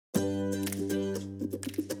Hey,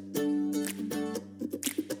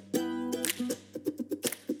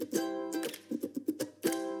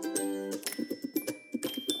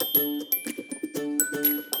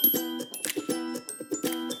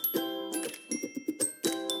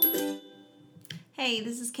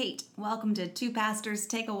 this is Kate. Welcome to Two Pastors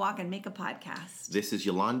Take a Walk and Make a Podcast. This is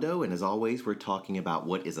Yolando, and as always, we're talking about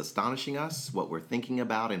what is astonishing us, what we're thinking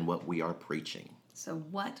about, and what we are preaching. So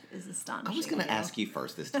what is astonishing? I was going to ask you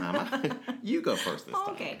first this time. You go first this time.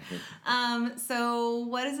 Okay. So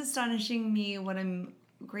what is astonishing me, what I'm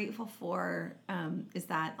grateful for, is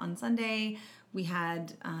that on Sunday we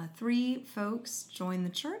had 3 folks join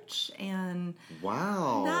the church, and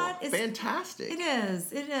wow, that is fantastic. It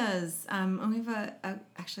is. And we have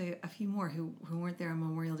actually a few more who weren't there on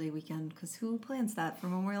Memorial Day weekend, because who plans that for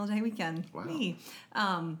Memorial Day weekend? Wow. Me.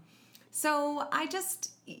 So I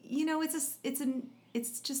just,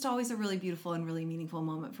 it's just always a really beautiful and really meaningful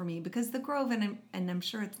moment for me, because the Grove, and I'm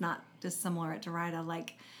sure it's not dissimilar at Derrida,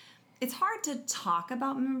 like, it's hard to talk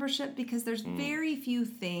about membership because there's very few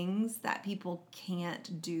things that people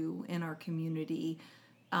can't do in our community.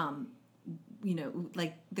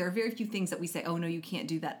 Like, there are very few things that we say, oh, no, you can't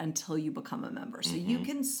do that until you become a member. So you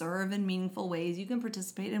can serve in meaningful ways. You can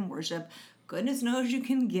participate in worship. Goodness knows you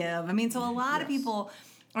can give. I mean, so a lot of people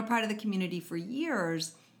are part of the community for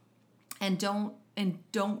years and don't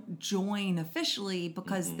join officially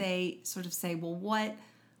because they sort of say, well, what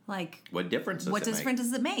difference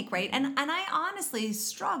does it make, right? And I honestly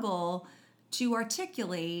struggle to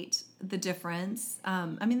articulate the difference.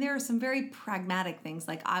 There are some very pragmatic things,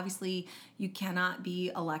 like obviously you cannot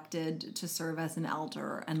be elected to serve as an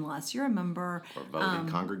elder unless you're a member. Or vote in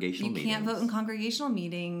congregational meetings. You can't vote in congregational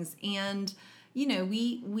meetings. And,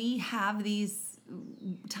 we have these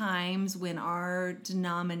times when our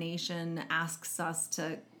denomination asks us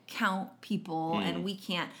to count people, and we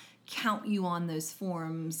can't count you on those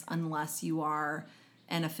forms unless you are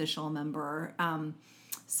an official member.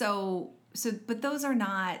 But those are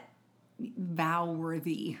not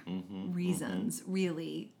vow-worthy reasons,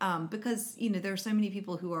 really, because there are so many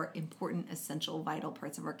people who are important, essential, vital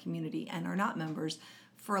parts of our community and are not members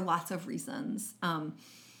for lots of reasons.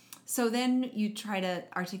 So then you try to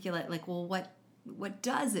articulate, like, well, what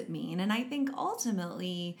does it mean? And I think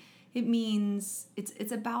ultimately it means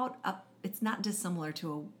it's about it's not dissimilar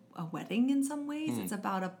to a wedding in some ways. It's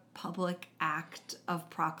about a public act of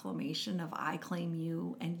proclamation of I claim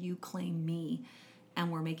you and you claim me,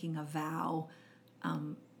 and we're making a vow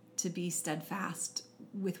to be steadfast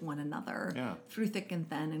with one another through thick and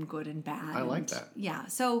thin and good and bad. I like that. Yeah.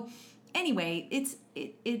 So anyway,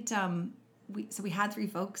 we had 3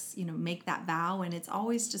 folks, make that vow, and it's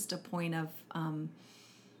always just a point of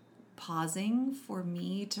pausing for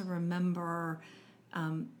me to remember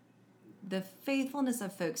the faithfulness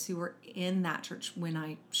of folks who were in that church when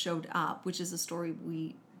I showed up, which is a story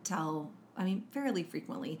we tell, fairly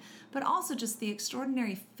frequently, but also just the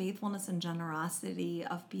extraordinary faithfulness and generosity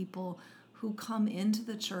of people who come into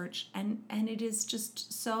the church, and it is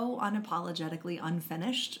just so unapologetically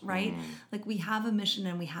unfinished, right? Like, we have a mission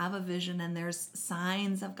and we have a vision, and there's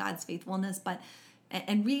signs of God's faithfulness,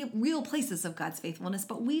 and real places of God's faithfulness,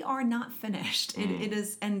 but we are not finished. It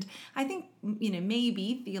is, and I think,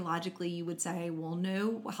 maybe theologically you would say, well,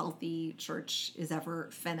 no healthy church is ever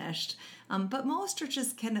finished. But most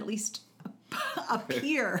churches can at least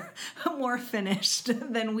appear more finished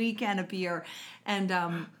than we can appear. And,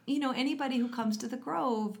 anybody who comes to the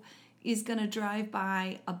Grove is going to drive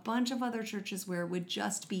by a bunch of other churches where it would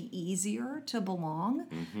just be easier to belong.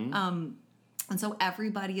 And so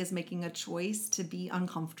everybody is making a choice to be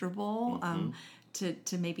uncomfortable,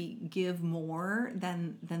 to maybe give more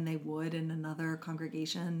than they would in another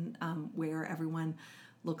congregation where everyone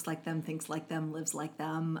looks like them, thinks like them, lives like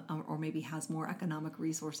them, or maybe has more economic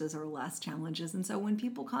resources or less challenges. And so when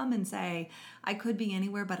people come and say, I could be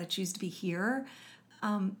anywhere, but I choose to be here,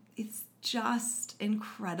 it's just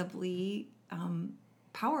incredibly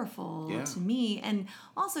powerful to me. And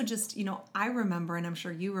also just, I remember, and I'm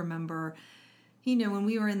sure you remember, when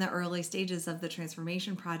we were in the early stages of the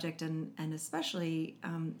transformation project, and especially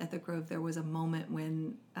at the Grove, there was a moment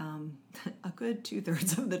when a good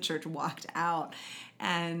 2/3 of the church walked out,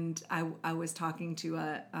 and I was talking to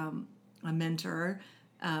a mentor,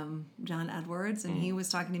 John Edwards, and he was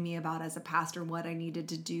talking to me about, as a pastor, what I needed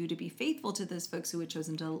to do to be faithful to those folks who had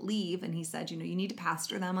chosen to leave. And he said, you need to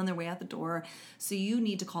pastor them on their way out the door, so you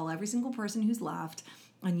need to call every single person who's left.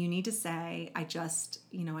 And you need to say, I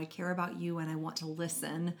care about you, and I want to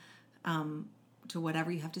listen to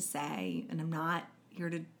whatever you have to say. And I'm not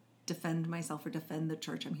here to defend myself or defend the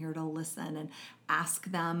church. I'm here to listen and ask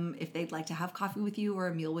them if they'd like to have coffee with you or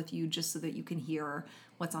a meal with you, just so that you can hear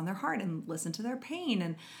what's on their heart and listen to their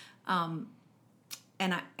pain.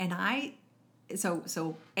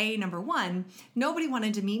 So number one, nobody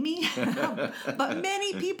wanted to meet me, but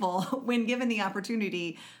many people, when given the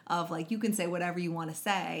opportunity of like, you can say whatever you want to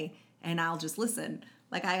say and I'll just listen.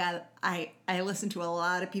 Like I listened to a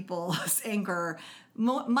lot of people's anger,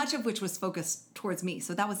 much of which was focused towards me.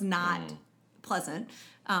 So that was not pleasant.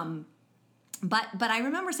 But I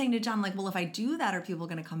remember saying to John, like, well, if I do that, are people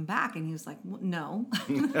going to come back? And he was like, well, no,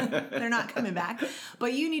 they're not coming back.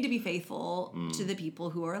 But you need to be faithful to the people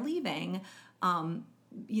who are leaving,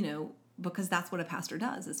 because that's what a pastor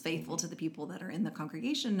does, is faithful to the people that are in the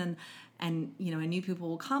congregation. And new people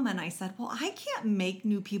will come. And I said, well, I can't make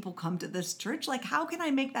new people come to this church. Like, how can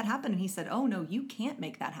I make that happen? And he said, oh, no, you can't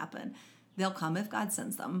make that happen. They'll come if God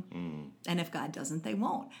sends them. And if God doesn't, they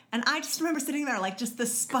won't. And I just remember sitting there like just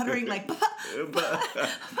this sputtering, like,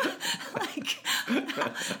 like,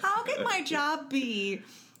 how can my job be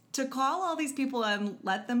to call all these people and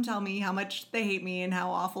let them tell me how much they hate me and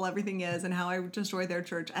how awful everything is and how I destroy their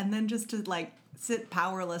church, and then just to like sit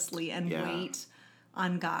powerlessly and wait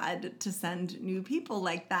on God to send new people?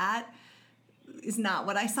 Like, that is not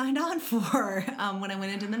what I signed on for when I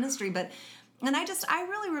went into ministry. And I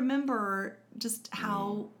really remember just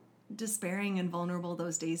how despairing and vulnerable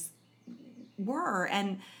those days were.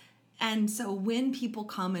 And so when people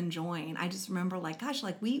come and join, I just remember like, gosh,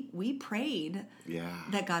 like we prayed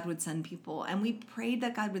that God would send people. And we prayed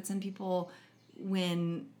that God would send people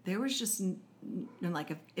when there was just,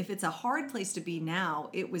 like, if it's a hard place to be now,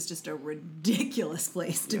 it was just a ridiculous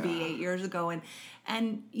place to be 8 years ago.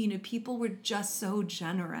 And people were just so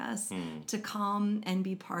generous to come and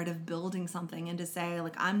be part of building something and to say,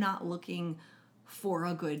 like, I'm not looking for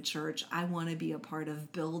a good church. I want to be a part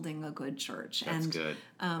of building a good church. That's good.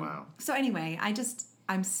 Wow. So anyway,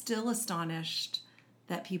 I'm still astonished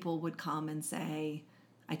that people would come and say,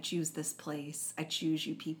 I choose this place. I choose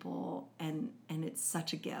you people. And it's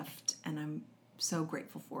such a gift. And I'm so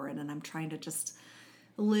grateful for it. And I'm trying to just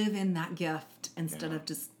live in that gift instead of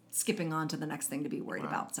just skipping on to the next thing to be worried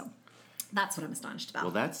about. So that's what I'm astonished about.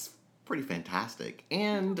 Well, that's pretty fantastic.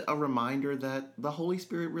 And a reminder that the Holy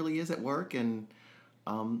Spirit really is at work, and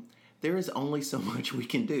there is only so much we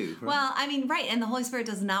can do. Right? Well, I mean, right. And the Holy Spirit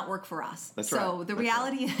does not work for us. That's so right. The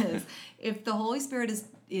reality is, if the Holy Spirit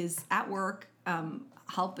is at work,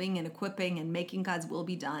 helping and equipping and making God's will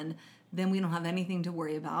be done, then we don't have anything to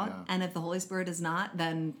worry about. Yeah. And if the Holy Spirit is not,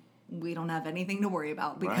 then we don't have anything to worry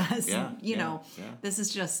about, because, this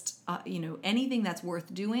is just, anything that's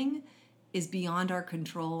worth doing is beyond our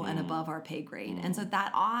control and above our pay grade. And so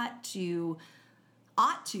that ought to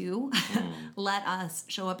let us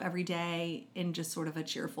show up every day in just sort of a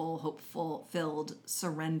cheerful, hopeful, filled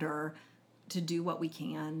surrender to do what we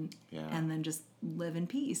can and then just live in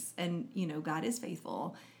peace. And, God is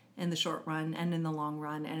faithful in the short run and in the long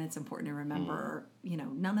run. And it's important to remember,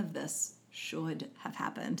 none of this should have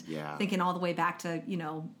happened. Yeah. Thinking all the way back to,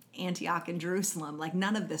 Antioch and Jerusalem, like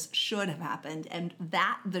none of this should have happened. And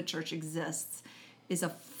that the church exists is a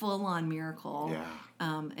full-on miracle.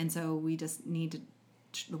 Yeah. And so we just need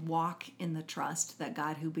to walk in the trust that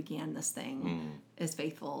God who began this thing is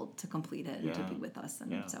faithful to complete it and to be with us.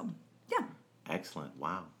 And so, Excellent.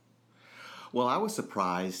 Wow. Well, I was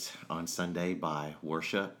surprised on Sunday by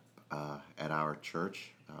worship at our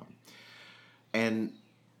church. And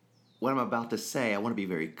what I'm about to say, I want to be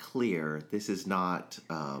very clear. This is not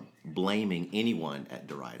blaming anyone at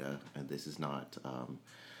Derita, and this is not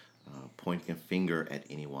pointing a finger at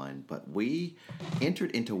anyone. But we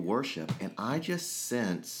entered into worship, and I just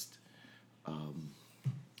sensed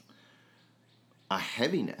a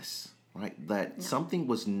heaviness, right? That something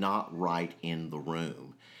was not right in the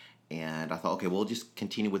room. And I thought, okay, we'll just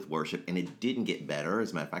continue with worship. And it didn't get better.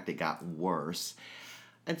 As a matter of fact, it got worse.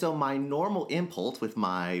 And so my normal impulse with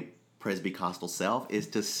my Presbycostal self is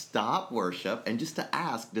to stop worship and just to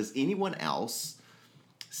ask, does anyone else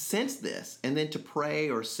sense this? And then to pray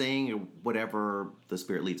or sing or whatever the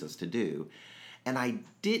Spirit leads us to do. And I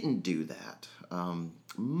didn't do that,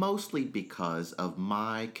 mostly because of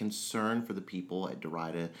my concern for the people at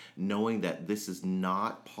Derita, knowing that this is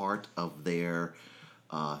not part of their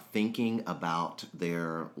thinking about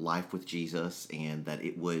their life with Jesus, and that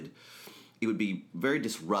it would be very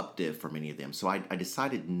disruptive for many of them. So I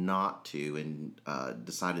decided not to, and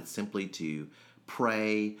decided simply to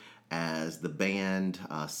pray as the band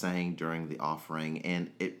sang during the offering.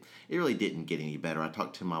 And it really didn't get any better. I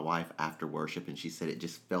talked to my wife after worship, and she said it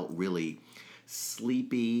just felt really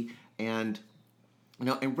sleepy. And,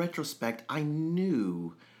 in retrospect, I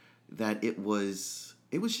knew that it was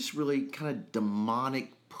just really kind of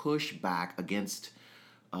demonic pushback against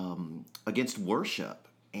worship.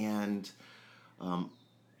 And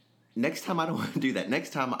next time I don't want to do that.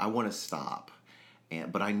 Next time I want to stop.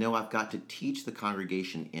 But I know I've got to teach the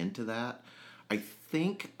congregation into that. I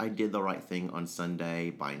think I did the right thing on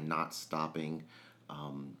Sunday by not stopping.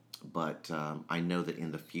 But I know that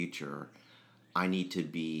in the future, I need to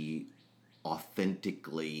be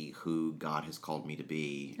authentically who God has called me to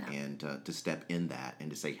be, and to step in that and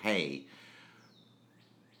to say, hey,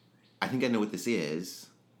 I think I know what this is.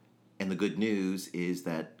 And the good news is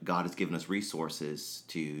that God has given us resources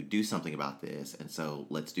to do something about this. And so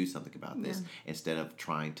let's do something about this instead of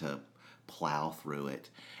trying to plow through it.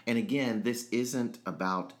 And again, this isn't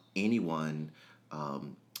about anyone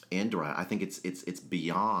indirect. I think it's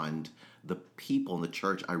beyond the people in the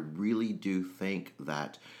church. I really do think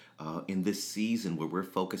that in this season where we're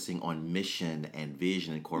focusing on mission and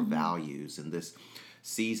vision and core values, in this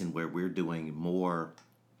season where we're doing more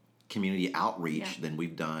community outreach than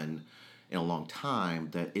we've done in a long time,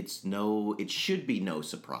 that it should be no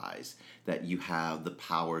surprise that you have the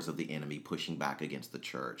powers of the enemy pushing back against the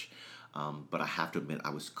church. But I have to admit,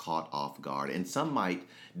 I was caught off guard. And some might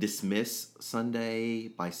dismiss Sunday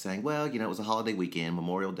by saying, well, it was a holiday weekend,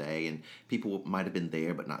 Memorial Day, and people might have been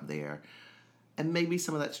there but not there. And maybe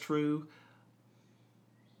some of that's true.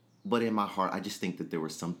 But in my heart, I just think that there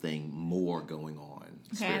was something more going on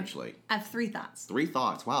spiritually. I have 3 thoughts. 3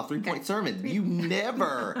 thoughts. Wow, 3-point sermon. You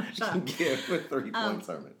never give a 3-point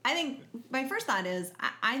sermon. I think my first thought is,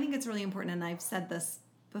 I think it's really important, and I've said this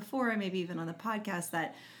before, maybe even on the podcast,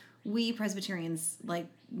 that we Presbyterians,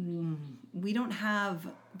 we don't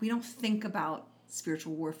think about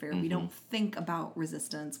spiritual warfare. We don't think about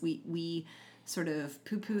resistance. We sort of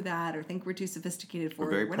poo-poo that or think we're too sophisticated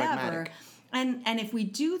for it or whatever. Pragmatic. And if we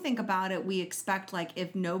do think about it, we expect,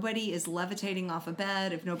 if nobody is levitating off a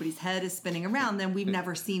bed, if nobody's head is spinning around, then we've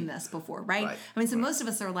never seen this before, right? So most of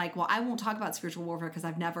us are like, well, I won't talk about spiritual warfare because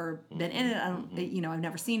I've never been in it. I've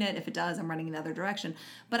never seen it. If it does, I'm running in the other direction.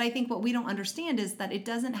 But I think what we don't understand is that it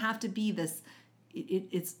doesn't have to be this,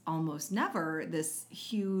 it's almost never this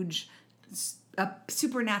huge a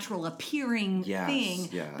supernatural appearing thing,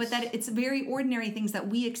 but that it's very ordinary things that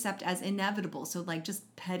we accept as inevitable. So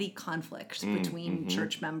just petty conflicts between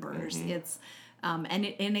church members. It's and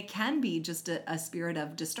it can be just a spirit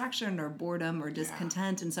of distraction or boredom or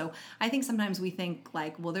discontent. And so I think sometimes we think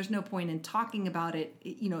well, there's no point in talking about it,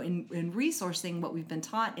 in resourcing what we've been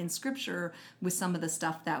taught in Scripture with some of the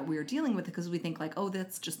stuff that we're dealing with, because we think oh,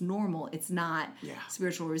 that's just normal. It's not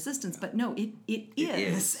spiritual resistance. But no, it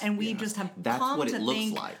is. And we just have come what to it looks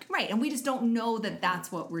think, like. right, and we just don't know that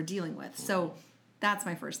that's what we're dealing with. So that's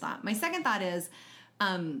my first thought. My second thought is,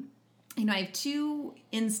 I have 2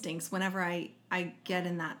 instincts whenever I get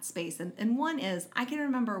in that space. And one is, I can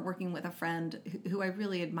remember working with a friend who I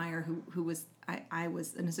really admire, who was, I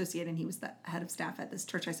was an associate and he was the head of staff at this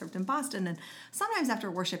church I served in Boston. And sometimes after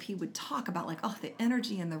worship, he would talk about the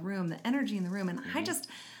energy in the room. And I just,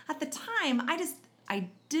 at the time, I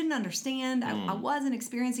didn't understand. I wasn't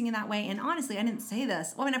experiencing it that way. And honestly, I didn't say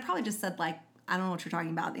this. Well, I probably just said I don't know what you're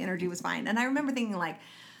talking about. The energy was fine. And I remember thinking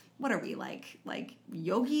what are we, like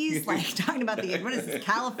yogis? Talking about what is this,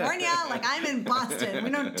 California? I'm in Boston.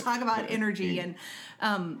 We don't talk about energy. And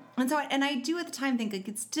so I do at the time think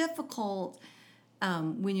it's difficult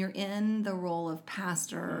when you're in the role of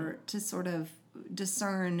pastor to sort of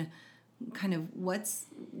discern kind of what's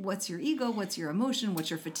your ego, what's your emotion,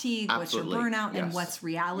 what's your fatigue, Absolutely. what's your burnout, and what's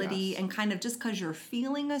reality. And kind of just because you're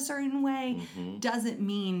feeling a certain way doesn't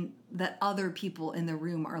mean that other people in the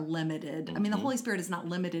room are limited. I mean, the Holy Spirit is not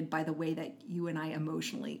limited by the way that you and I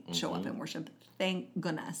emotionally show up in worship. Thank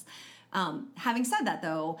goodness. Having said that,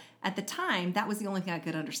 though, at the time, that was the only thing I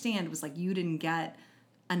could understand was you didn't get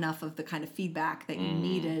enough of the kind of feedback that you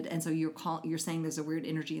needed. And so you're saying there's a weird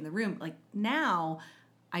energy in the room. Now,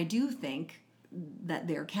 I do think that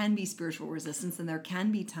there can be spiritual resistance and there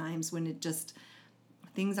can be times when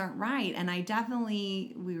things aren't right. And I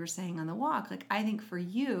definitely, we were saying on the walk, I think for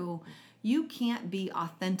you can't be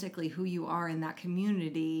authentically who you are in that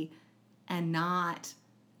community and not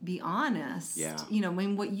be honest. Yeah.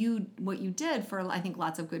 What you did for, I think,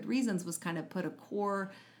 lots of good reasons was kind of put a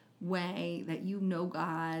core way that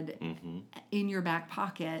God in your back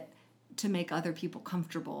pocket to make other people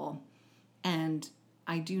comfortable. And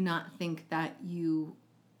I do not think that you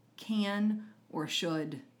can or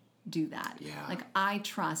should do that. Yeah. I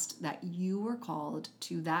trust that you were called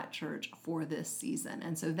to that church for this season.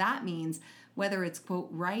 And so that means whether it's, quote,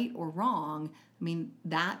 right or wrong,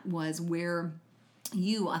 that was where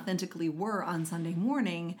you authentically were on Sunday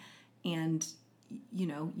morning. And,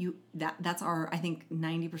 that's our, I think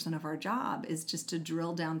 90% of our job is just to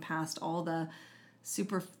drill down past all the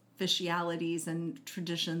superficialities and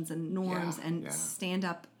traditions and norms and stand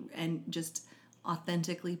up and just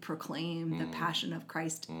authentically proclaim the passion of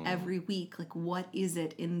Christ every week. Like, what is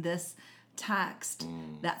it in this text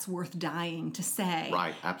that's worth dying to say?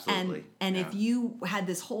 Right, absolutely. And if you had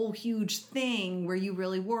this whole huge thing where you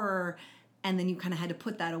really were, and then you kind of had to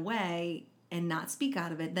put that away and not speak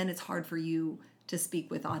out of it, then it's hard for you to speak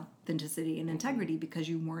with authenticity and integrity because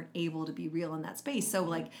you weren't able to be real in that space. So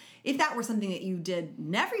like, if that were something that you did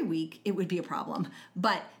every week, it would be a problem.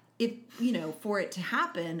 But if, for it to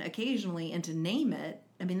happen occasionally and to name it,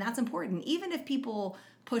 I mean, that's important. Even if people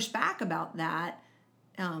push back about that,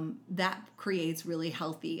 that creates really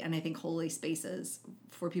healthy and I think holy spaces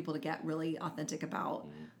for people to get really authentic about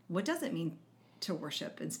what does it mean to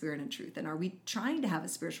worship in spirit and truth, and are we trying to have a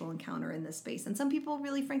spiritual encounter in this space? And some people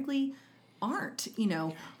really frankly aren't.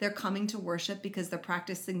 They're coming to worship because they're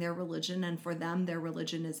practicing their religion, and for them their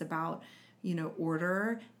religion is about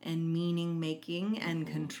order and meaning making and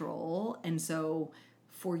control. And so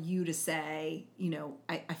for you to say,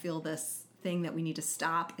 I feel this thing that we need to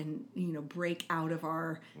stop and break out of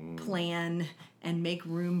our plan and make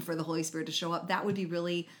room for the Holy Spirit to show up, that would be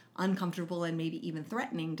really uncomfortable and maybe even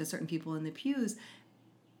threatening to certain people in the pews.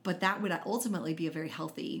 But that would ultimately be a very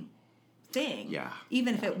healthy thing.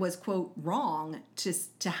 Even if it was, quote, wrong,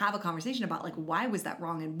 to have a conversation about like, why was that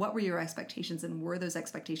wrong and what were your expectations and were those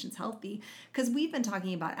expectations healthy? Because we've been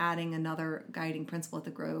talking about adding another guiding principle at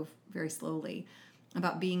the Grove very slowly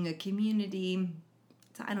about being a community.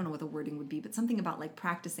 I don't know what the wording would be, but something about like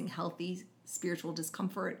practicing healthy spiritual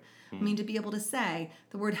discomfort. I mean, to be able to say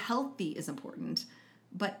the word healthy is important,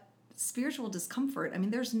 but spiritual discomfort, I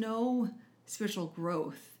mean, there's no spiritual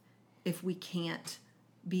growth if we can't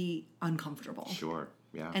be uncomfortable. Sure.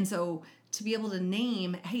 Yeah. And so to be able to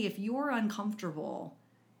name, hey, if you're uncomfortable,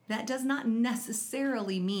 that does not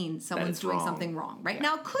necessarily mean someone's doing something wrong, right?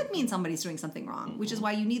 Now, it could mean somebody's doing something wrong, which is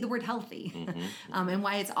why you need the word healthy, and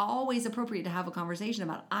why it's always appropriate to have a conversation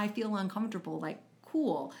about, I feel uncomfortable, like,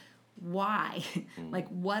 cool, why? Like,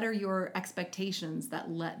 what are your expectations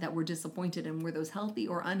that were disappointed, and were those healthy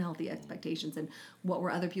or unhealthy expectations, and what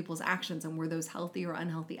were other people's actions, and were those healthy or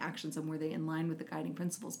unhealthy actions, and were they in line with the guiding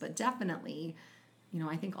principles? But definitely,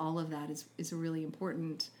 I think all of that is really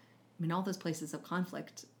important. I mean, all those places of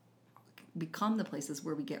conflict become the places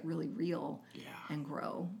where we get really real and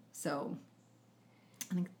grow. So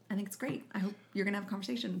I think it's great. I hope you're going to have a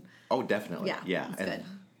conversation. Oh, definitely. Yeah. That's good.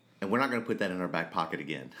 And we're not going to put that in our back pocket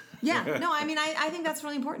again. No, I mean, I think that's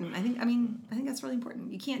really important. I think that's really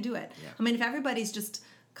important. You can't do it. I mean, if everybody's just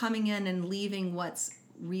coming in and leaving what's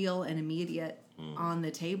real and immediate on the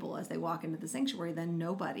table as they walk into the sanctuary, then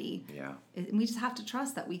nobody. We just have to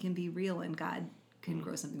trust that we can be real and God can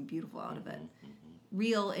grow something beautiful out of it.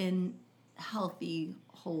 Real in healthy,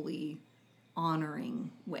 holy, honoring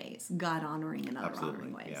ways, God honoring and other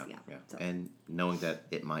honoring ways. So. And knowing that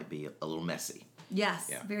it might be a little messy.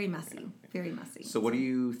 Yes, very messy, very messy. So what are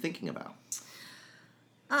you thinking about?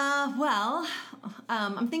 Well,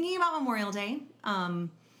 I'm thinking about Memorial Day.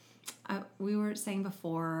 We were saying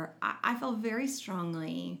before, I feel very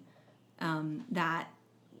strongly that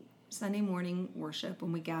Sunday morning worship,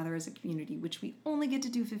 when we gather as a community, which we only get to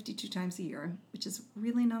do 52 times a year, which is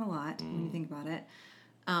really not a lot when you think about it.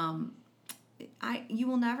 You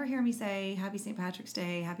will never hear me say Happy St. Patrick's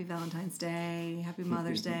Day, Happy Valentine's Day, Happy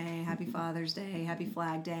Mother's Day, Happy Father's Day, Happy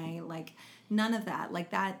Flag Day, like none of that.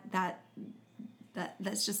 Like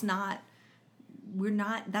that's just not.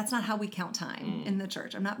 That's not how we count time in the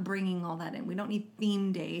church. I'm not bringing all that in. We don't need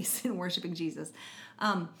theme days in worshiping Jesus.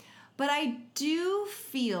 But I do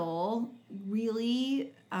feel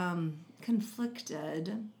really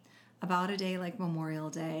conflicted about a day like Memorial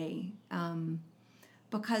Day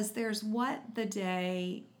because there's what the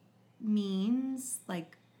day means,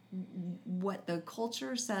 like what the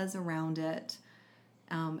culture says around it.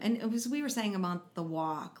 And it was, we were saying about the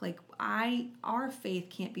walk, like our faith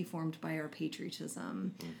can't be formed by our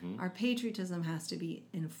patriotism. Our patriotism has to be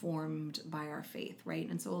informed by our faith, right?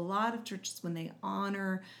 And so a lot of churches, when they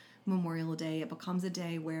honor Memorial Day, it becomes a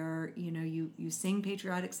day where you sing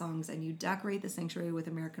patriotic songs and you decorate the sanctuary with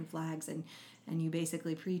American flags and you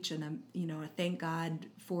basically preach a thank God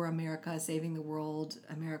for America, saving the world,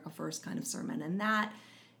 America first kind of sermon, and that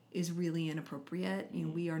is really inappropriate.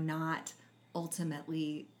 We are not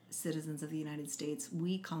ultimately citizens of the United States,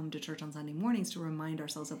 we come to church on Sunday mornings to remind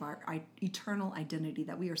ourselves of our eternal identity,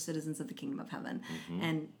 that we are citizens of the kingdom of heaven,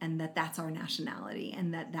 and that's our nationality,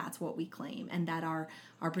 and that's what we claim, and that our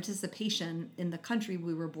participation in the country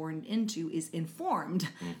we were born into is informed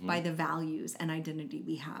by the values and identity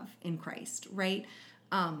we have in Christ, right?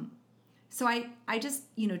 So I just,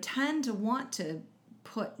 tend to want to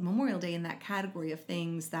put Memorial Day in that category of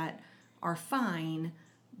things that are fine,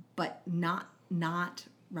 but not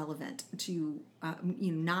relevant to,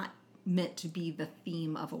 not meant to be the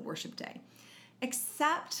theme of a worship day.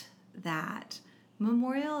 Except that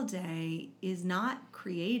Memorial Day is not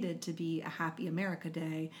created to be a Happy America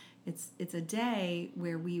Day. It's a day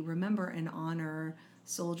where we remember and honor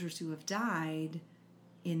soldiers who have died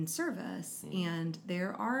in service. And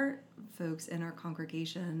there are folks in our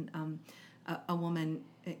congregation, a woman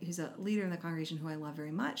who's a leader in the congregation who I love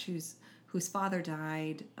very much, whose father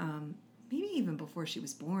died maybe even before she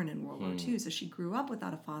was born in World War II. So she grew up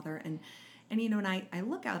without a father. And I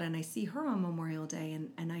look out and I see her on Memorial Day,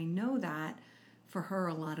 and I know that for her,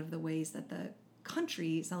 a lot of the ways that the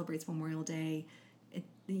country celebrates Memorial Day, it,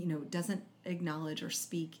 doesn't acknowledge or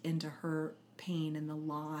speak into her pain and the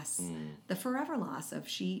loss, the forever loss of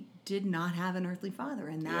she did not have an earthly father.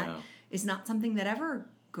 And that is not something that ever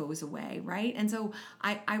goes away, right? And so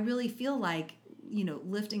I really feel like,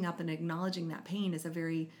 lifting up and acknowledging that pain is a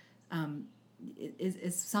very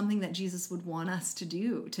is something that Jesus would want us to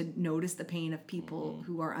do, to notice the pain of people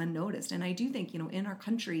who are unnoticed. And I do think, in our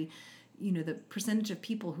country, the percentage of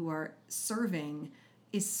people who are serving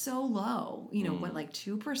is so low, what, like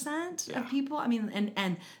 2% of people? I mean,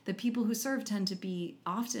 and the people who serve tend to be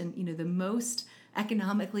often, the most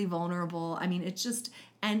economically vulnerable. I mean, it's just,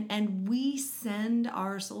 and we send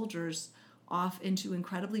our soldiers off into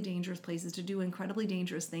incredibly dangerous places to do incredibly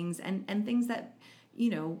dangerous things, and things that,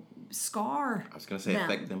 scar I was going to say,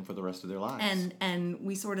 affect them for the rest of their lives. And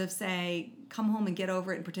we sort of say, come home and get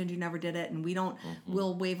over it and pretend you never did it. And we don't,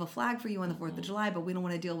 we'll wave a flag for you on the 4th of July, but we don't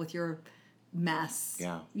want to deal with your mess.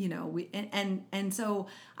 Yeah. And so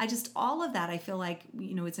I just, all of that, I feel like,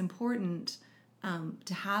 it's important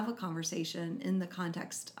to have a conversation in the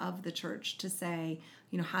context of the church to say,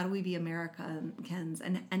 how do we be Americans,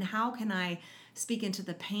 and how can I speak into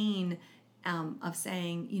the pain of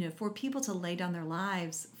saying, for people to lay down their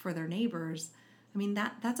lives for their neighbors. I mean,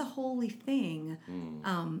 that's a holy thing,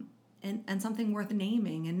 and something worth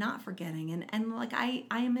naming and not forgetting. And like, I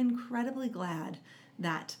am incredibly glad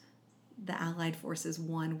that the Allied forces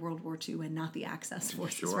won World War II and not the Axis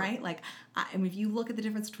forces, right? Like, if you look at the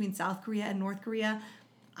difference between South Korea and North Korea,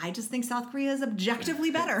 I just think South Korea is objectively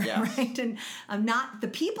better, right? And not the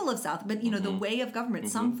people of South, but the way of government.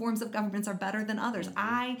 Some forms of governments are better than others.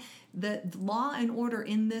 The law and order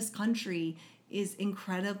in this country is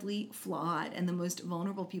incredibly flawed, and the most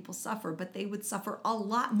vulnerable people suffer, but they would suffer a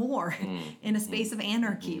lot more in a space of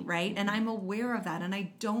anarchy, right? And I'm aware of that, and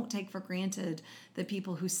I don't take for granted the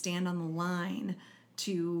people who stand on the line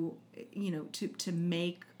to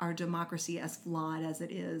make our democracy, as flawed as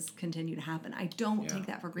it is, continue to happen. I don't take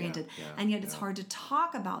that for granted. And yet it's hard to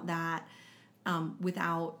talk about that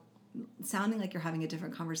without sounding like you're having a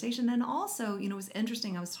different conversation. And also, it was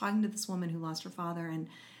interesting. I was talking to this woman who lost her father,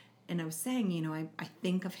 and I was saying, I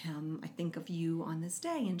think of him, I think of you on this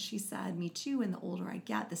day. And she said, me too. And the older I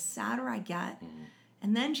get, the sadder I get.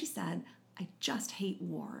 And then she said, I just hate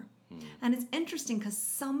war. And it's interesting because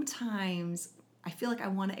sometimes I feel like I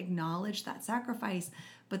want to acknowledge that sacrifice,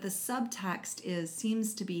 but the subtext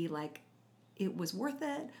seems to be like it was worth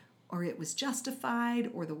it, or it was justified,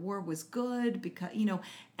 or the war was good because,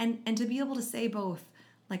 and to be able to say both,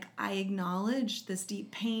 like, I acknowledge this deep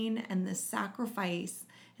pain and this sacrifice,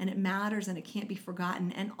 and it matters and it can't be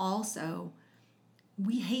forgotten. And also,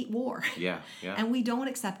 we hate war. And we don't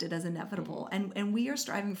accept it as inevitable. And we are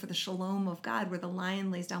striving for the shalom of God, where the lion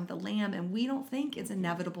lays down with the lamb, and we don't think it's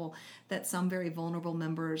inevitable that some very vulnerable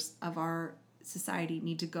members of our society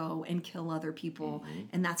need to go and kill other people.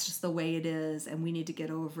 And that's just the way it is, and we need to get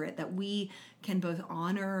over it. That we can both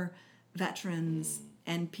honor veterans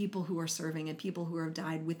and people who are serving and people who have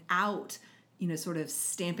died without sort of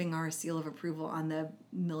stamping our seal of approval on the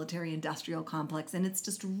military-industrial complex. And it's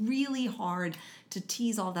just really hard to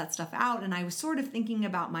tease all that stuff out. And I was sort of thinking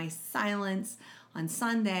about my silence on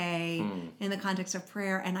Sunday in the context of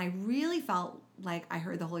prayer, and I really felt like I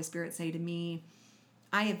heard the Holy Spirit say to me,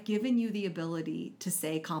 I have given you the ability to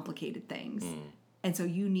say complicated things, and so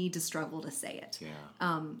you need to struggle to say it.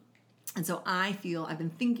 And so I feel I've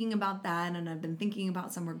been thinking about that, and I've been thinking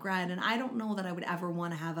about some regret, and I don't know that I would ever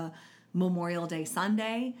want to have a Memorial Day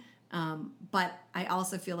Sunday, but I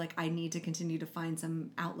also feel like I need to continue to find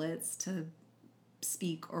some outlets to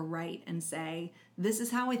speak or write and say, this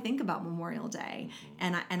is how I think about Memorial Day.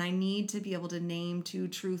 And I need to be able to name two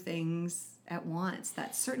true things at once,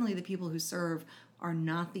 that certainly the people who serve are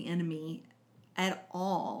not the enemy at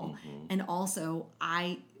all. And also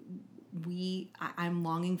I'm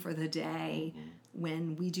longing for the day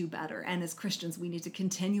when we do better. And as Christians, we need to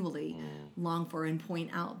continually long for and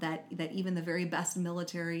point out that even the very best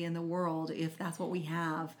military in the world, if that's what we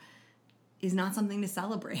have, is not something to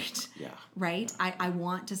celebrate. Yeah. Right? I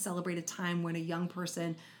want to celebrate a time when a young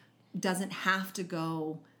person doesn't have to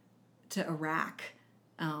go to Iraq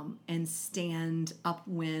and stand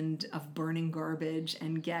upwind of burning garbage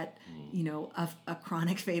and get, a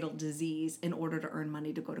chronic fatal disease in order to earn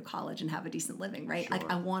money to go to college and have a decent living, right? Sure.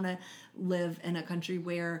 Like, I want to live in a country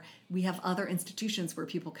where we have other institutions where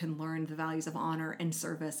people can learn the values of honor and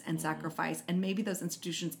service and sacrifice. And maybe those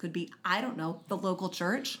institutions could be, I don't know, the local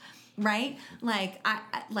church, right? Like,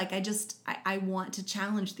 I want to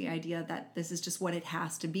challenge the idea that this is just what it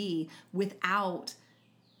has to be, without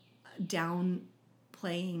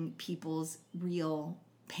downplaying people's real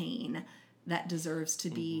pain that deserves to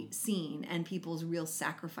be seen, and people's real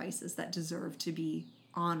sacrifices that deserve to be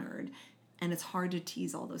honored. And it's hard to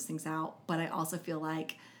tease all those things out, but I also feel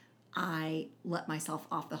like I let myself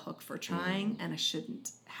off the hook for trying, and I shouldn't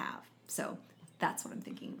have. So that's what I'm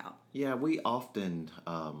thinking about. Yeah, we often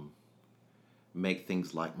make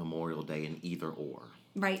things like Memorial Day an either or.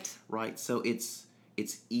 Right. Right. So it's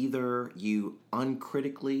either you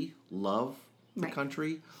uncritically love the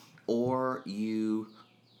country, or you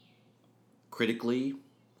critically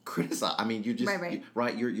criticize. I mean, you just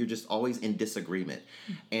you're just always in disagreement.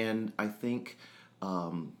 And I think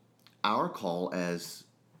our call as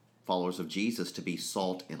followers of Jesus to be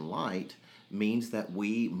salt and light means that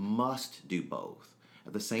we must do both.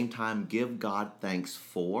 At the same time, give God thanks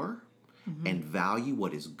for and value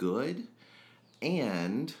what is good,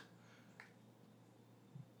 and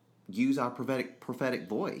use our prophetic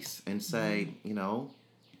voice and say,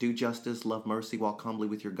 do justice, love mercy, walk humbly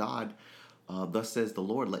with your God. Thus says the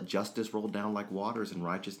Lord, let justice roll down like waters and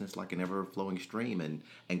righteousness like an ever-flowing stream,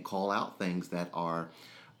 and call out things that are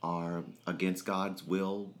against God's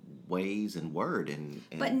will, ways, and word. And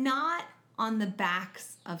but not on the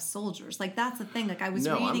backs of soldiers. Like, that's the thing. Like, I was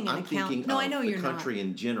reading an account. No, I know you're not. The country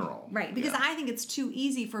in general. Right, because I think it's too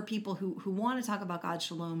easy for people who want to talk about God's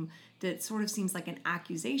shalom that it sort of seems like an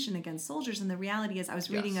accusation against soldiers. And the reality is, I was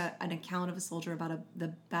reading an account of a soldier about the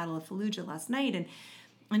Battle of Fallujah last night,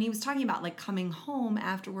 and he was talking about, like, coming home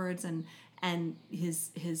afterwards, and his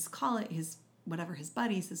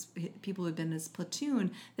buddies, his people who had been in his platoon,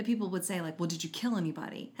 that people would say, like, well, did you kill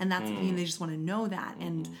anybody? And that's they just want to know that.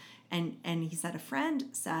 And he said, a friend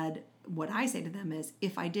said, what I say to them is,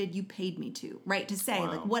 if I did, you paid me to, right? To say,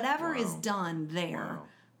 like, whatever is done there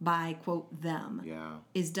by, quote, them,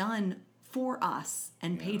 is done for us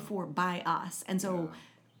and paid for by us. And so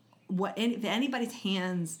if anybody's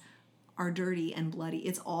hands are dirty and bloody,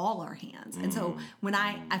 it's all our hands. And so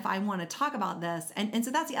if I want to talk about this, and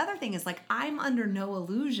so that's the other thing, is, like, I'm under no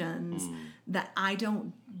illusions that I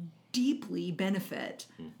don't deeply benefit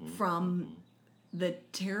from the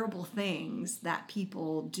terrible things that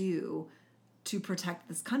people do to protect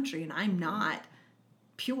this country, and I'm not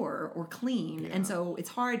pure or clean. And so it's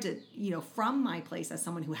hard to, from my place as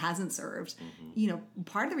someone who hasn't served,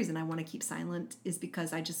 part of the reason I want to keep silent is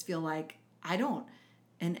because I just feel like I don't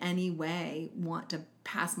in any way want to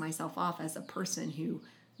pass myself off as a person who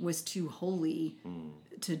was too holy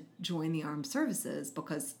to join the armed services,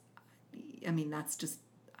 because that's just,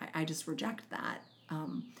 I just reject that.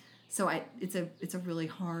 So it's a really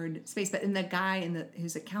hard space. But the guy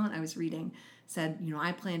whose account I was reading said,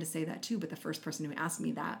 I plan to say that too, but the first person who asked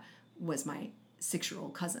me that was my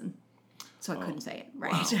 6-year-old cousin, so I couldn't say it,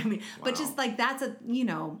 right? Wow. But just like, that's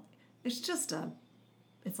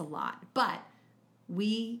it's a lot. But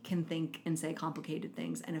we can think and say complicated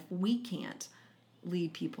things, and if we can't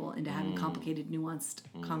lead people into having complicated, nuanced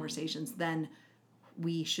conversations, then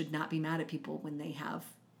we should not be mad at people when they have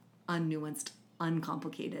unnuanced,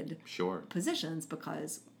 uncomplicated positions,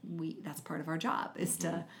 because that's part of our job, is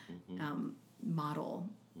to model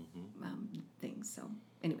things. So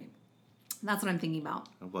anyway, that's what I'm thinking about.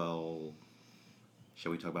 Well,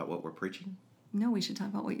 shall we talk about what we're preaching? No, we should talk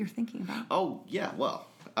about what you're thinking about. Oh, yeah. Well,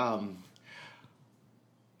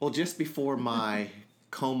 just before my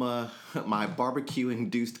coma, my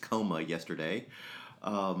barbecue-induced coma yesterday,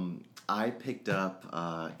 I picked up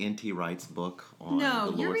N.T. Wright's book on the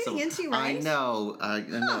Lord. No, you're reading N.T. Wright? I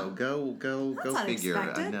know. Go That's figure.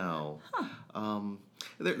 unexpected. I know. Huh.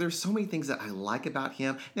 there's so many things that I like about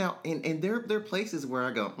him. Now, and there are places where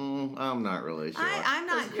I go, I'm not really sure. I'm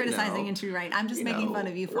not criticizing N.T. Wright. I'm just making fun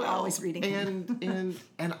of you for always reading him.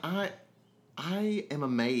 and I am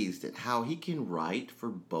amazed at how he can write for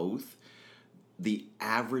both the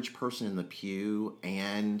average person in the pew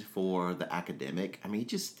and for the academic. I mean,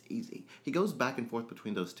 he goes back and forth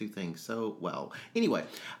between those two things so well. Anyway,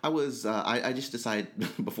 I just decided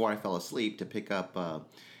before I fell asleep to pick up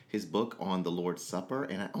his book on the Lord's Supper,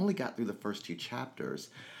 and I only got through the first 2 chapters.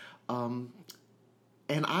 And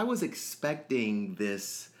I was expecting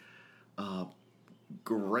this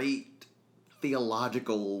great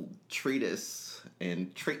theological treatise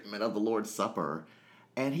and treatment of the Lord's Supper.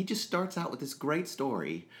 And he just starts out with this great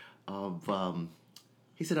story of,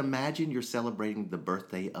 he said, imagine you're celebrating the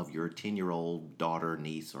birthday of your 10-year-old daughter,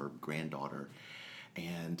 niece, or granddaughter.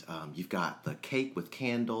 And you've got the cake with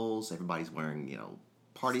candles. Everybody's wearing,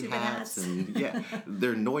 party Stupid hats. hats. And yeah,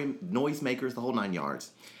 they're noise makers, the whole 9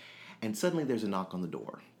 yards. And suddenly there's a knock on the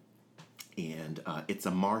door. And it's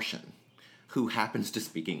a Martian who happens to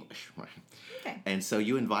speak English. Right? Okay. And so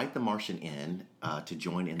you invite the Martian in to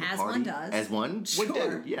join in the As party. one does. As one Sure. would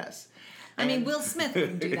do, yes. I mean, Will Smith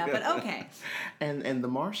wouldn't do that, but okay. And the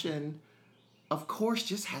Martian, of course,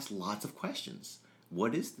 just has lots of questions.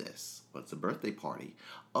 What is this? What's a birthday party?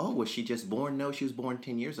 Oh, was she just born? No, she was born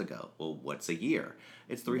 10 years ago. Well, what's a year?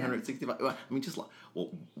 It's 365. I mean, well,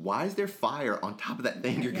 why is there fire on top of that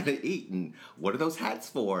thing you're going to eat? And what are those hats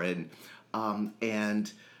for? And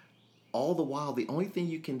all the while, the only thing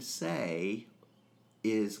you can say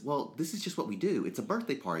is, well, this is just what we do. It's a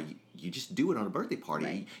birthday party. You just do it on a birthday party.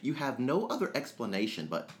 Right. You have no other explanation,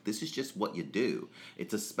 but this is just what you do.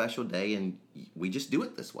 It's a special day, and we just do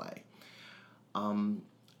it this way.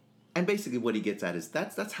 And basically what he gets at is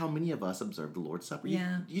that's how many of us observe the Lord's Supper.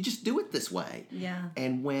 Yeah. You just do it this way. Yeah.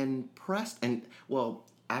 And when pressed,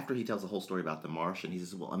 after he tells the whole story about the Martian, he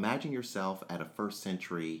says, well, imagine yourself at a first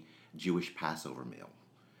century Jewish Passover meal.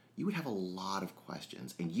 You would have a lot of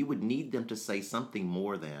questions, and you would need them to say something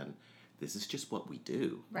more than, this is just what we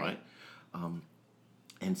do, right? And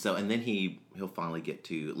then he'll finally get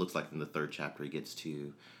to, it looks like in the 3rd chapter, he gets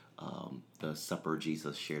to the supper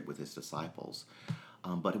Jesus shared with his disciples.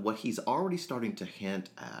 But what he's already starting to hint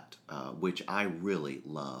at, which I really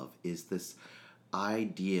love, is this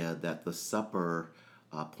idea that the supper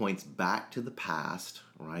points back to the past,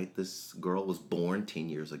 right? This girl was born 10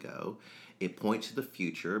 years ago. It points to the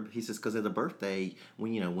future. He says, because at a birthday,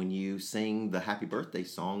 when you sing the happy birthday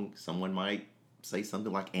song, someone might say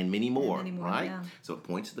something like, and many more, right? Yeah. So it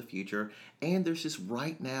points to the future. And there's this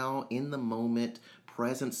right now, in the moment,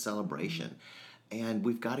 present celebration. And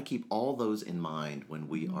we've got to keep all those in mind when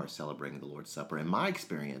we are celebrating the Lord's Supper. And my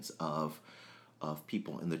experience of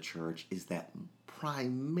people in the church is that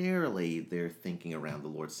primarily they're thinking around the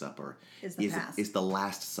Lord's Supper is the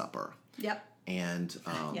Last Supper. Yep. And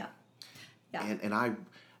Yeah.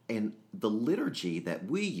 and the liturgy that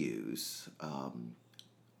we use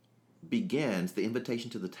begins, the invitation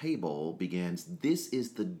to the table begins, this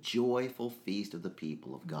is the joyful feast of the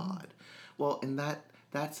people of God. Well, and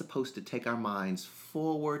that's supposed to take our minds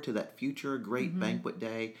forward to that future great banquet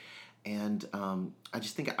day. And I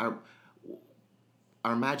just think our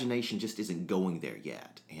imagination just isn't going there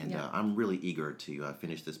yet. And I'm really eager to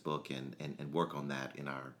finish this book and work on that in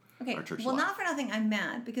our church life. Not for nothing, I'm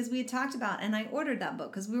mad because we had talked about, and I ordered that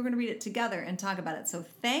book because we were going to read it together and talk about it. So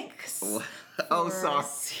thanks. Sorry.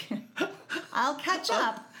 I'll catch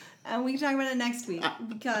up, and we can talk about it next week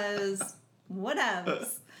because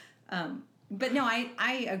whatevs. But no,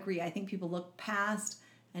 I agree. I think people look past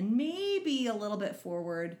and maybe a little bit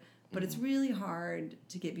forward, but it's really hard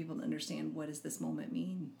to get people to understand what does this moment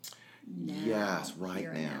mean now. Yes, right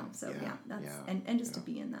here and now. So and just to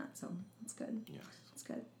be in that. So that's good. Yes. That's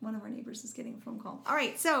good. One of our neighbors is getting a phone call. All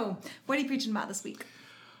right. So what are you preaching about this week?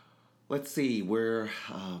 Let's see. We're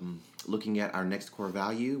looking at our next core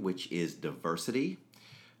value, which is diversity.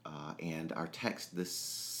 And our text this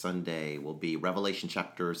Sunday will be Revelation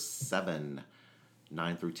chapter 7,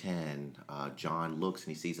 9 through 10. John looks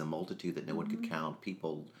and he sees a multitude that no one could count,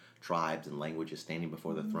 people, tribes, and languages standing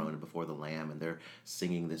before the throne and before the Lamb, and they're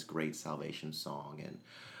singing this great salvation song.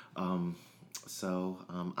 And so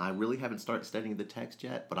I really haven't started studying the text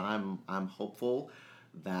yet, but I'm hopeful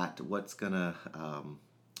that what's going to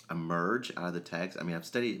emerge out of the text, I mean, I've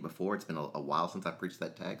studied it before. It's been a while since I preached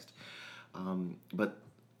that text. But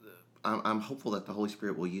I'm hopeful that the Holy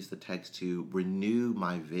Spirit will use the text to renew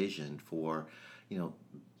my vision for,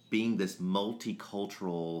 being this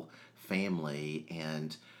multicultural family,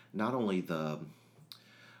 and not only the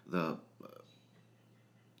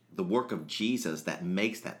the work of Jesus that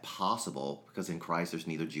makes that possible, because in Christ there's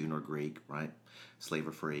neither Jew nor Greek, right? Slave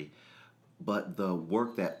or free. But the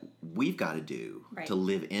work that we've got to do to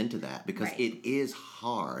live into that, because it is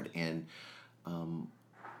hard. And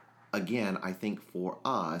again, I think for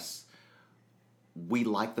us, we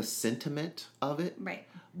like the sentiment of it,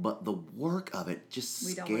 but the work of it just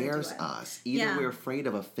scares us. Either we're afraid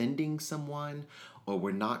of offending someone, or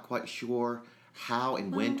we're not quite sure how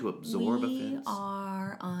and when to absorb offense. We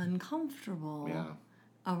are uncomfortable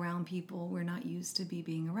around people we're not used to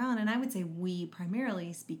being around. And I would say we,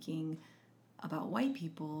 primarily speaking about white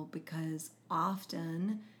people, because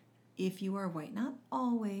often if you are white, not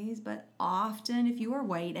always, but often if you are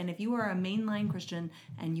white, and if you are a mainline Christian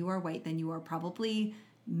and you are white, then you are probably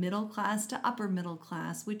middle class to upper middle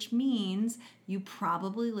class, which means you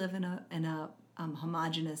probably live in a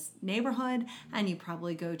homogenous neighborhood, and you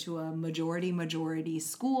probably go to a majority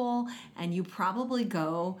school, and you probably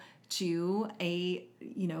go to a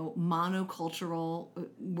monocultural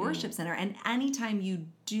worship center. And anytime you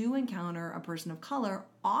do encounter a person of color,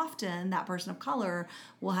 often that person of color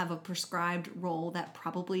will have a prescribed role that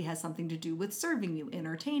probably has something to do with serving you,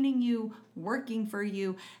 entertaining you, working for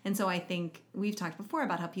you. And so I think we've talked before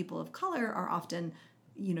about how people of color are often,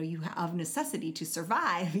 you have necessity to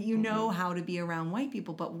survive. You know how to be around white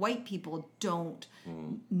people, but white people don't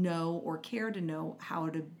know or care to know how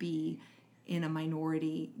to be in a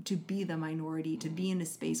minority, to be the minority, to be in a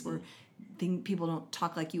space where people don't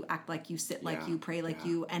talk like you, act like you, sit like you, pray like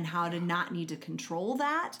you, and how to not need to control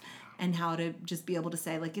that, and how to just be able to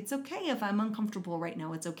say, like, it's okay if I'm uncomfortable right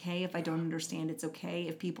now. It's okay if I don't understand. It's okay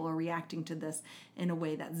if people are reacting to this in a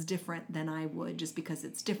way that's different than I would. Just because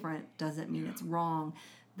it's different doesn't mean it's wrong.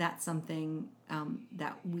 That's something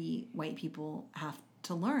that we white people have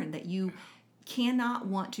to learn, that you cannot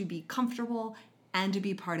want to be comfortable and to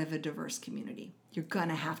be part of a diverse community. You're going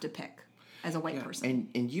to have to pick as a white person.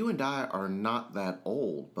 And you and I are not that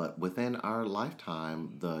old, but within our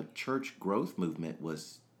lifetime, the church growth movement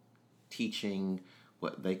was teaching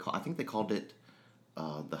what they call, I think they called it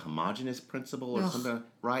the homogeneous principle or something,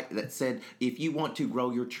 right? That said, if you want to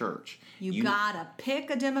grow your church, you gotta pick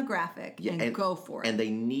a demographic and go for it. And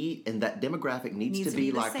and that demographic needs to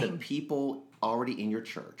be like the people already in your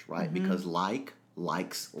church, right? Because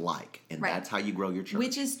likes like, and that's how you grow your church.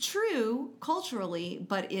 Which is true culturally,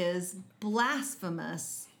 but is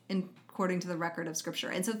blasphemous according to the record of Scripture.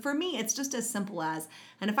 And so for me, it's just as simple as,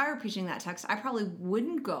 and if I were preaching that text, I probably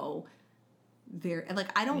wouldn't go there.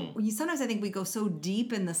 Like, I don't, sometimes I think we go so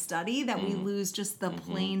deep in the study that we lose just the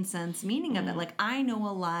plain sense meaning of it. Like, I know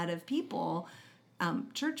a lot of people,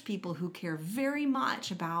 church people, who care very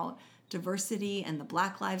much about diversity and the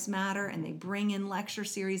Black Lives Matter, and they bring in lecture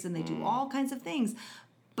series and they do all kinds of things,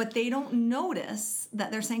 but they don't notice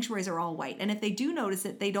that their sanctuaries are all white. And if they do notice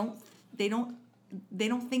it, they don't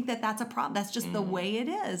think that that's a problem. That's just the way it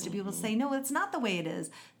is. To be able to say, no, it's not the way it is.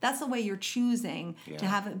 That's the way you're choosing to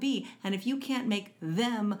have it be. And if you can't make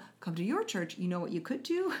them come to your church, you know what you could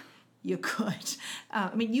do? You could.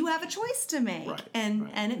 You have a choice to make, and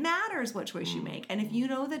it matters what choice you make. And if you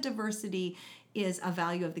know that diversity is a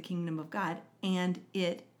value of the kingdom of God, and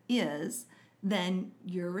it is, then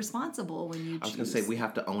you're responsible when you choose. I was going to say, we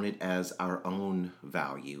have to own it as our own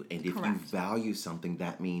value. And if you value something,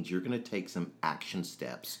 that means you're going to take some action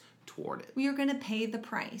steps toward it. You're going to pay the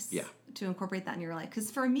price to incorporate that in your life. Because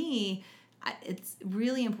for me, it's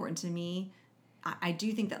really important to me. I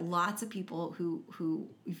do think that lots of people who,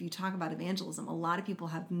 if you talk about evangelism, a lot of people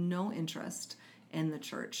have no interest in the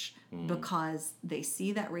church because they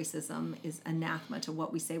see that racism is anathema to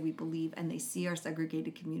what we say we believe, and they see our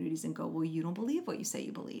segregated communities and go, well, you don't believe what you say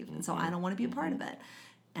you believe, and so I don't want to be a part of it.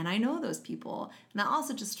 And I know those people. And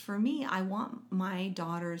also, just for me, I want my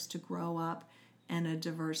daughters to grow up in a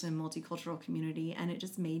diverse and multicultural community, and it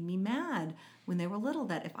just made me mad when they were little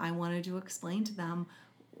that if I wanted to explain to them,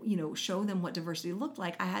 show them what diversity looked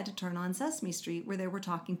like, I had to turn on Sesame Street where they were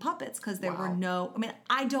talking puppets, because there were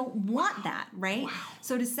I don't want that, right?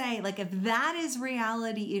 So to say, like, if that is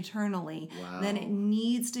reality eternally, then it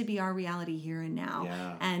needs to be our reality here and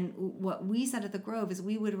now. And what we said at the Grove is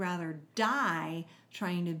we would rather die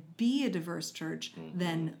trying to be a diverse church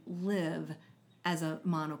than live as a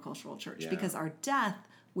monocultural church, because our death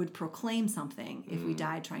would proclaim something if we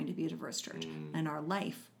died trying to be a diverse church, and our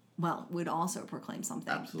life would also proclaim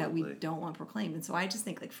something that we don't want proclaimed. And so I just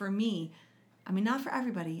think, like, for me, not for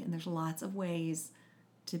everybody, and there's lots of ways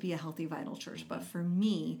to be a healthy, vital church, but for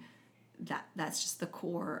me, that's just the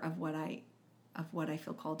core of what I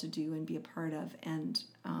feel called to do and be a part of. And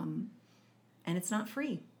it's not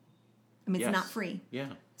free. It's not free. Yeah.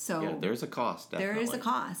 So yeah, there's a cost. Definitely. there is a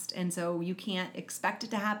cost. And so you can't expect it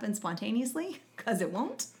to happen spontaneously because it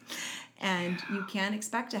won't. And you can't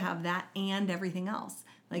expect to have that and everything else.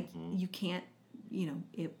 Like you can't,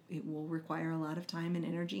 it will require a lot of time and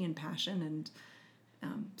energy and passion.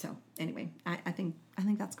 And so anyway, I think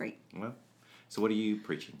that's great. Well, so what are you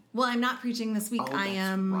preaching? Well, I'm not preaching this week. Oh, I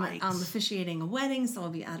am right. Officiating a wedding, so I'll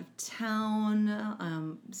be out of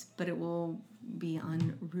town. But it will be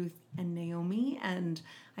on Ruth and Naomi. And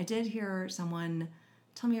I did hear someone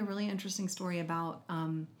tell me a really interesting story about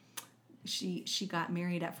she got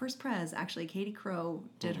married at First Pres. Actually, Katie Crow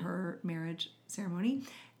did her marriage ceremony,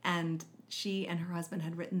 and she and her husband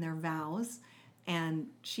had written their vows, and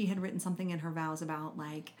she had written something in her vows about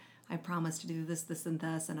like, I promise to do this, this, and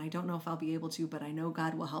this, and I don't know if I'll be able to, but I know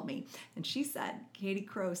God will help me. And she said, Katie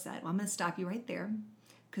Crow said, well, I'm going to stop you right there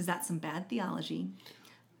because that's some bad theology.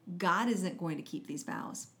 God isn't going to keep these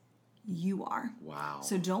vows. You are. Wow.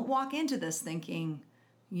 So don't walk into this thinking,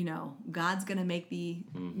 God's going to make me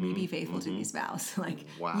be faithful to these vows. Like,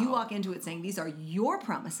 wow. You walk into it saying, these are your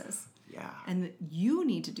promises. Yeah. And you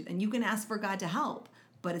need to do, and you can ask for God to help,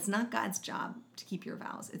 but it's not God's job to keep your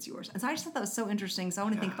vows. It's yours. And so I just thought that was so interesting. So I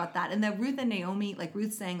want to think about that. And then Ruth and Naomi, like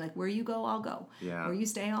Ruth saying, like, where you go, I'll go. Yeah. Where you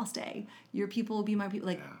stay, I'll stay. Your people will be my people.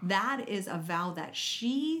 Like, that is a vow that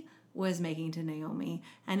she was making to Naomi.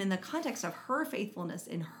 And in the context of her faithfulness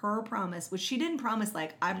in her promise, which she didn't promise,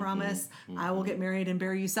 like, I promise I will get married and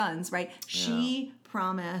bear you sons, right? She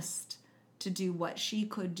promised to do what she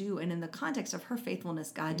could do. And in the context of her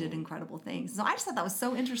faithfulness, God did incredible things. So I just thought that was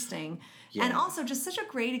so interesting. Yeah. And also just such a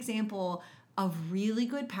great example of really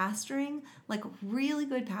good pastoring, like really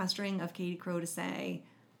good pastoring of Katie Crow to say,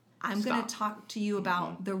 I'm going to talk to you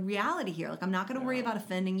about the reality here. Like, I'm not going to worry about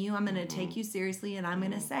offending you. I'm going to take you seriously. And I'm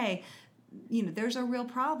going to say, there's a real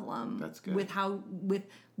problem with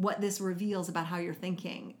what this reveals about how you're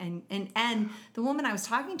thinking. And the woman I was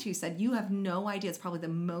talking to said, you have no idea. It's probably the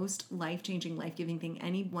most life-changing, life-giving thing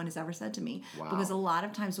anyone has ever said to me. Wow. Because a lot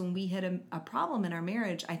of times when we hit a problem in our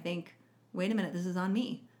marriage, I think, wait a minute, this is on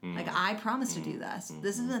me. Like, I promised to do this.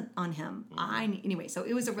 This isn't on him. Anyway, so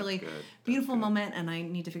it was a really beautiful moment, and I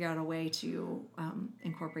need to figure out a way to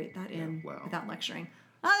incorporate that in without lecturing.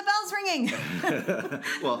 The bell's ringing.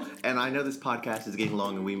 Well, and I know this podcast is getting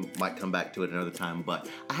long, and we might come back to it another time, but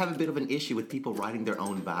I have a bit of an issue with people writing their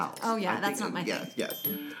own vows. Oh, yeah, that's not my thing. Yes.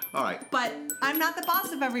 All right. But I'm not the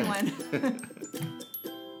boss of everyone.